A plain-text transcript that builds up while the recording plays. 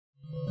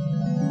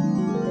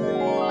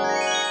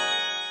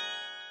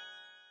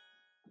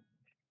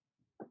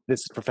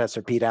This is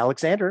Professor Pete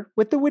Alexander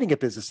with the Winning at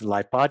Business and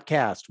Life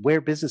podcast,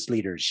 where business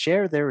leaders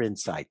share their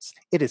insights.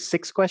 It is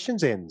 6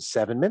 questions in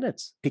 7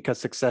 minutes because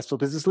successful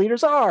business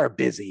leaders are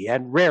busy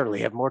and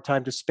rarely have more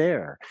time to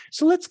spare.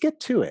 So let's get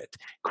to it.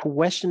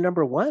 Question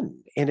number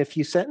 1, in a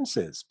few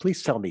sentences,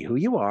 please tell me who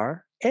you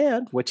are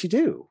and what you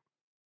do.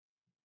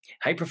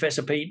 Hey,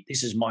 Professor Pete,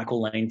 this is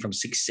Michael Lane from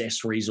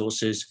Success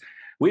Resources.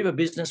 We have a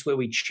business where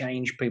we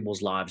change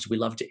people's lives. We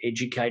love to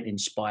educate and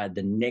inspire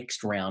the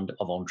next round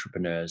of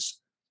entrepreneurs.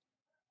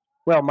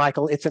 Well,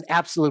 Michael, it's an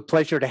absolute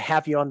pleasure to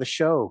have you on the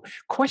show.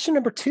 Question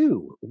number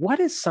 2, what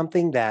is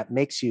something that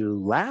makes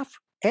you laugh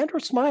and or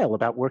smile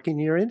about working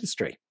in your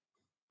industry?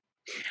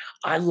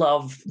 I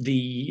love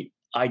the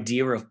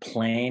idea of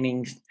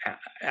planning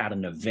at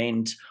an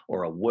event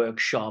or a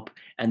workshop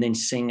and then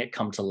seeing it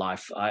come to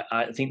life.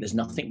 I think there's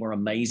nothing more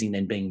amazing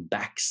than being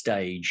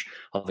backstage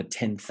of a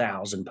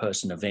 10,000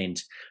 person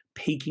event,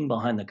 peeking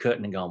behind the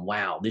curtain and going,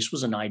 wow, this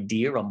was an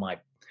idea on my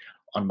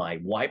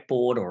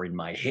whiteboard or in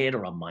my head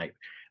or on my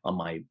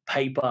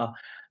paper,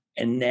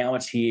 and now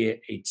it's here,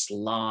 it's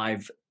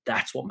live.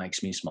 That's what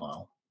makes me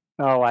smile.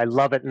 Oh, I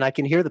love it. And I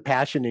can hear the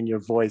passion in your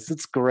voice.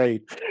 It's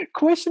great.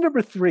 Question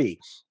number 3.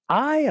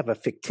 I have a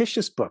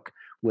fictitious book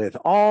with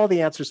all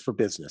the answers for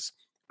business.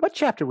 What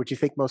chapter would you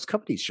think most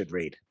companies should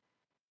read?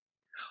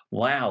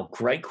 Wow,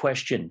 great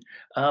question.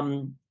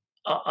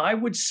 I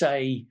would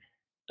say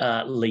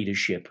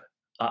leadership.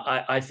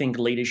 I think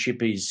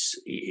leadership is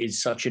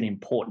such an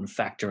important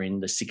factor in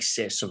the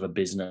success of a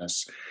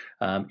business.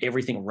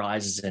 Everything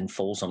rises and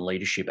falls on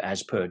leadership,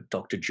 as per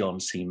Dr. John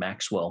C.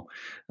 Maxwell.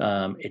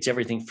 It's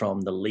everything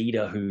from the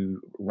leader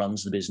who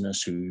runs the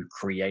business, who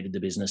created the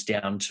business,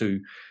 down to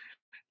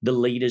the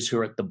leaders who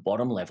are at the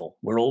bottom level.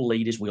 We're all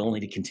leaders. We all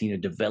need to continue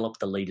to develop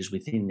the leaders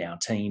within our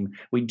team.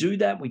 We do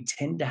that, we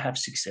tend to have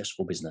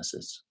successful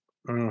businesses.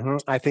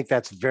 I think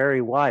that's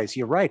very wise.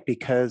 You're right,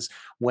 because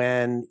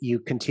when you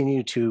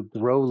continue to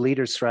grow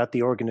leaders throughout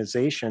the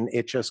organization,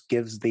 it just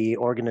gives the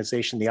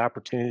organization the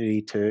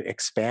opportunity to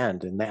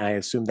expand. And I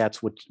assume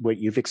that's what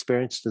you've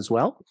experienced as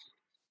well.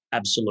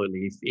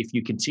 Absolutely. If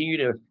you continue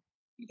to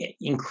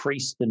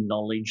increase the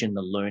knowledge and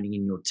the learning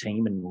in your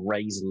team and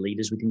raise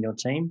leaders within your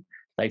team,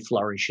 they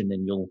flourish, and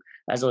then you'll,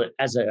 as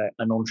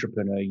an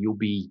entrepreneur, you'll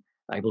be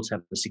able to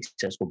have a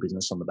successful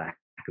business on the back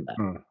of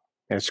that.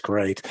 That's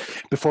great.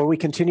 Before we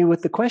continue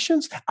with the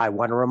questions, I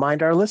want to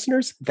remind our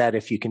listeners that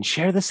if you can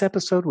share this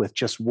episode with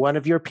just one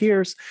of your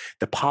peers,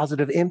 the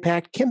positive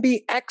impact can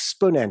be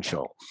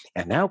exponential.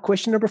 And now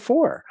question number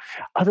 4.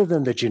 Other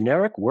than the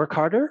generic work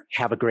harder,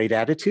 have a great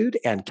attitude,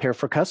 and care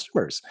for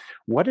customers,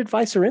 what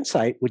advice or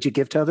insight would you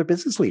give to other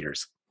business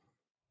leaders?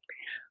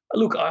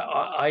 Look,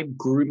 I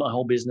grew my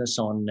whole business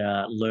on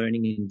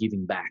learning and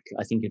giving back.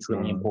 I think it's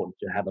really important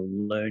to have a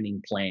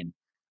learning plan.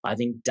 I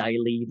think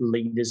daily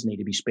leaders need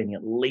to be spending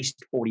at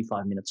least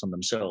 45 minutes on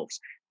themselves.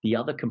 The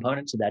other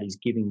component to that is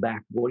giving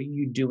back. What are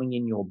you doing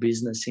in your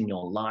business, in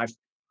your life,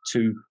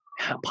 to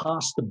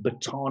pass the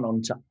baton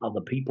on to other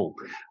people?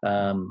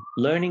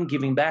 Learning,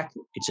 giving back,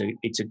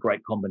 it's a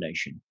great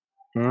combination.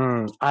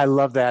 I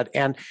love that.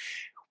 And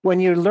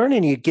when you're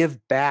learning, you give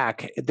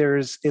back.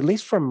 There's, at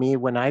least for me,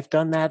 when I've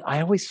done that,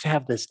 I always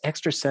have this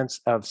extra sense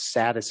of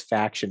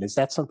satisfaction. Is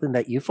that something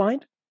that you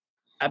find?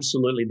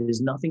 Absolutely.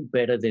 There's nothing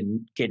better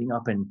than getting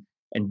up and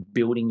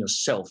building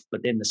yourself.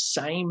 But then the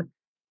same,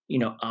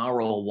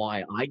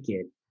 ROI I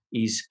get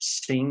is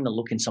seeing the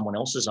look in someone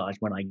else's eyes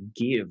when I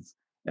give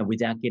and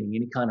without getting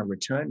any kind of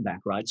return back,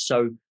 right?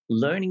 So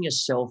learning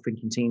yourself and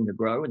continuing to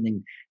grow and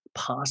then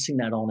passing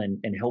that on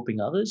and helping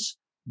others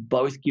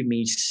both give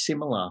me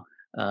similar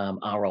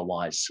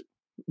ROIs.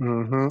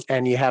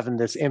 And you having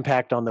this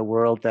impact on the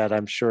world that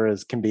I'm sure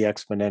can be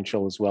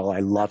exponential as well. I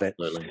love it.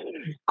 Absolutely.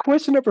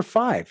 Question number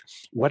 5.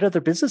 What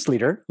other business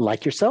leader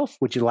like yourself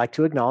would you like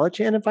to acknowledge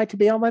and invite to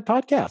be on my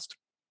podcast?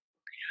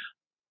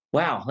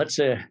 Wow, that's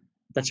a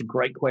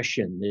great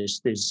question.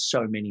 There's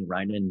so many,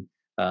 Ryan,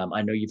 and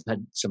I know you've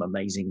had some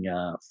amazing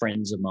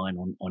friends of mine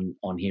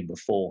on here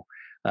before.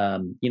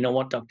 You know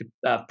what,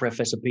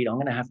 Professor Pete, I'm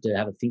going to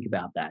have a think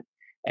about that.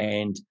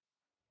 And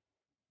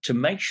to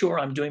make sure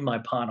I'm doing my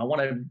part, I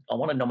want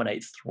to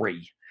nominate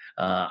 3.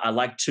 I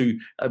like to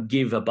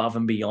give above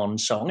and beyond.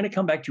 So I'm going to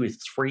come back to you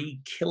with 3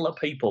 killer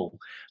people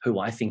who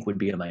I think would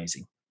be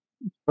amazing.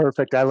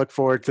 Perfect. I look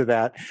forward to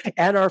that.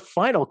 And our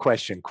final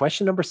question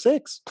number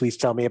 6. Please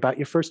tell me about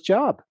your first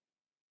job.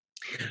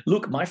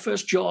 Look, my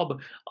first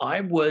job,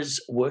 I was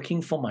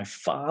working for my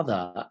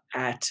father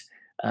at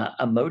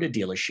a motor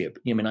dealership.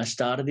 I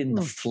started in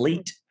the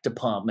fleet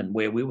department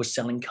where we were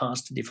selling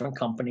cars to different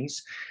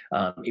companies.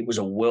 It was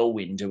a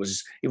whirlwind. It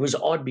was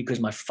odd because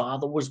my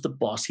father was the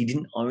boss. He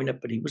didn't own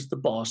it, but he was the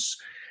boss,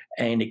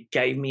 and it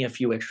gave me a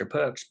few extra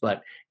perks.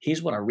 But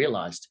here's what I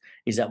realized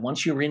is that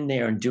once you're in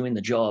there and doing the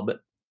job,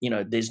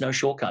 there's no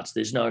shortcuts.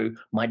 There's no,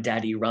 my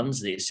daddy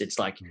runs this. It's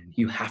like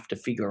you have to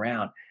figure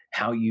out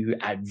how you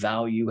add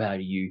value, how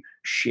do you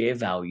share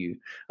value.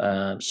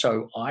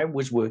 So I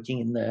was working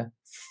in the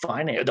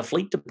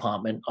fleet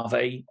department of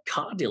a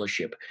car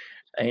dealership,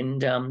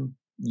 and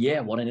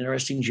Yeah, what an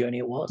interesting journey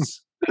it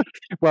was.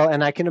 Well,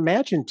 and I can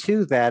imagine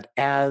too that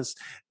as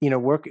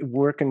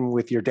working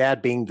with your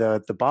dad being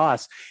the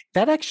boss,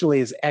 that actually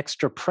is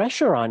extra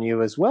pressure on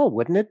you as well,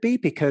 wouldn't it be?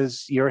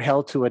 Because you're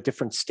held to a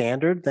different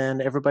standard than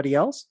everybody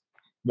else.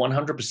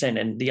 100%.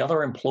 And the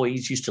other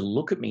employees used to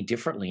look at me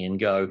differently and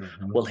go,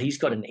 Mhm, well, he's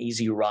got an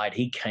easy ride.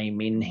 He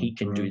came in, he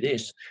can do mhm.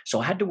 this.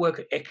 So I had to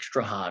work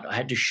extra hard. I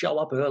had to show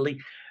up early,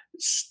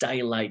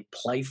 stay late,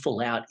 play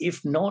full out.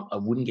 If not, I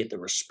wouldn't get the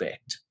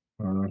respect.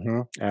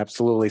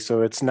 Absolutely.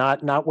 So it's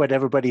not what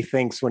everybody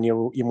thinks when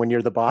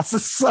you're the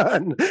boss's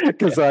son.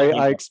 Because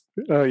Definitely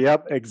not.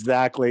 yep,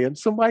 exactly. And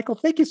so, Michael,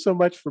 thank you so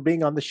much for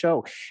being on the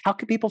show. How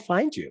can people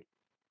find you?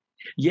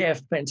 Yeah,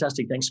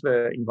 fantastic. Thanks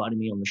for inviting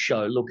me on the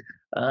show. Look,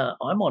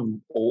 I'm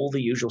on all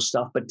the usual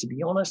stuff, but to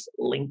be honest,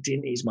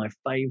 LinkedIn is my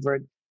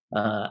favorite.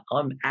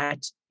 I'm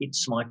at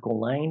It's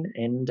Michael Lane,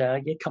 and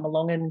yeah, come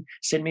along and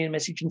send me a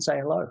message and say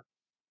hello.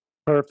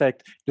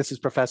 Perfect. This is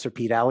Professor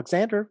Pete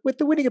Alexander with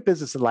the Winning a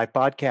Business in Life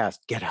podcast.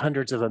 Get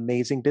hundreds of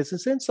amazing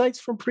business insights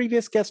from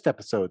previous guest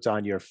episodes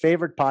on your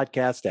favorite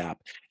podcast app.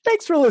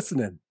 Thanks for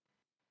listening.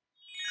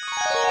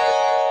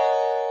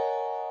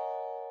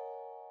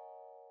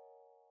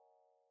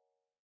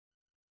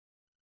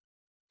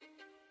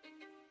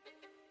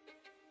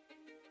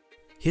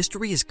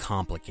 History is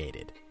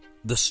complicated.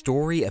 The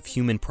story of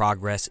human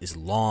progress is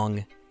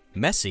long,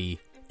 messy,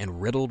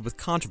 and riddled with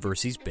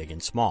controversies big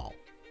and small.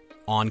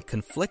 On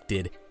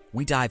Conflicted,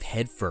 we dive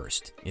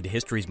headfirst into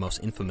history's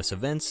most infamous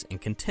events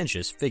and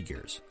contentious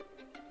figures.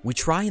 We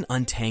try and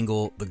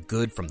untangle the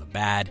good from the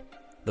bad,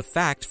 the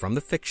fact from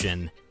the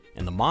fiction,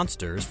 and the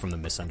monsters from the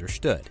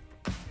misunderstood.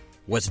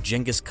 Was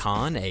Genghis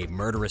Khan a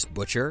murderous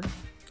butcher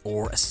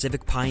or a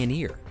civic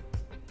pioneer?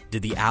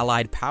 Did the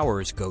Allied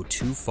powers go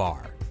too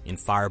far in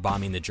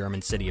firebombing the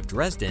German city of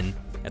Dresden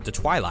at the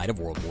twilight of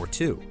World War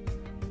II?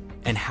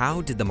 And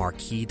how did the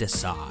Marquis de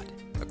Sade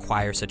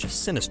acquire such a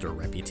sinister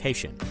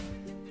reputation?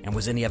 And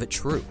was any of it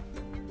true?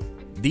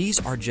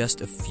 These are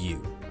just a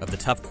few of the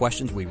tough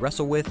questions we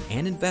wrestle with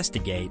and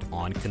investigate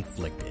on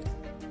Conflicted.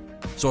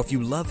 So if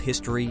you love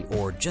history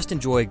or just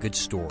enjoy a good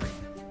story,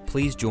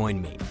 please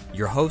join me,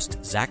 your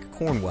host, Zach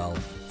Cornwell,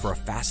 for a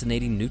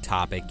fascinating new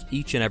topic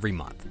each and every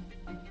month.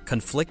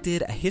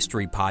 Conflicted, a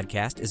history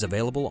podcast, is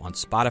available on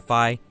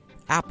Spotify,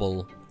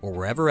 Apple, or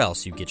wherever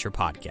else you get your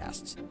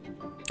podcasts.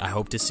 I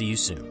hope to see you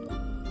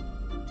soon.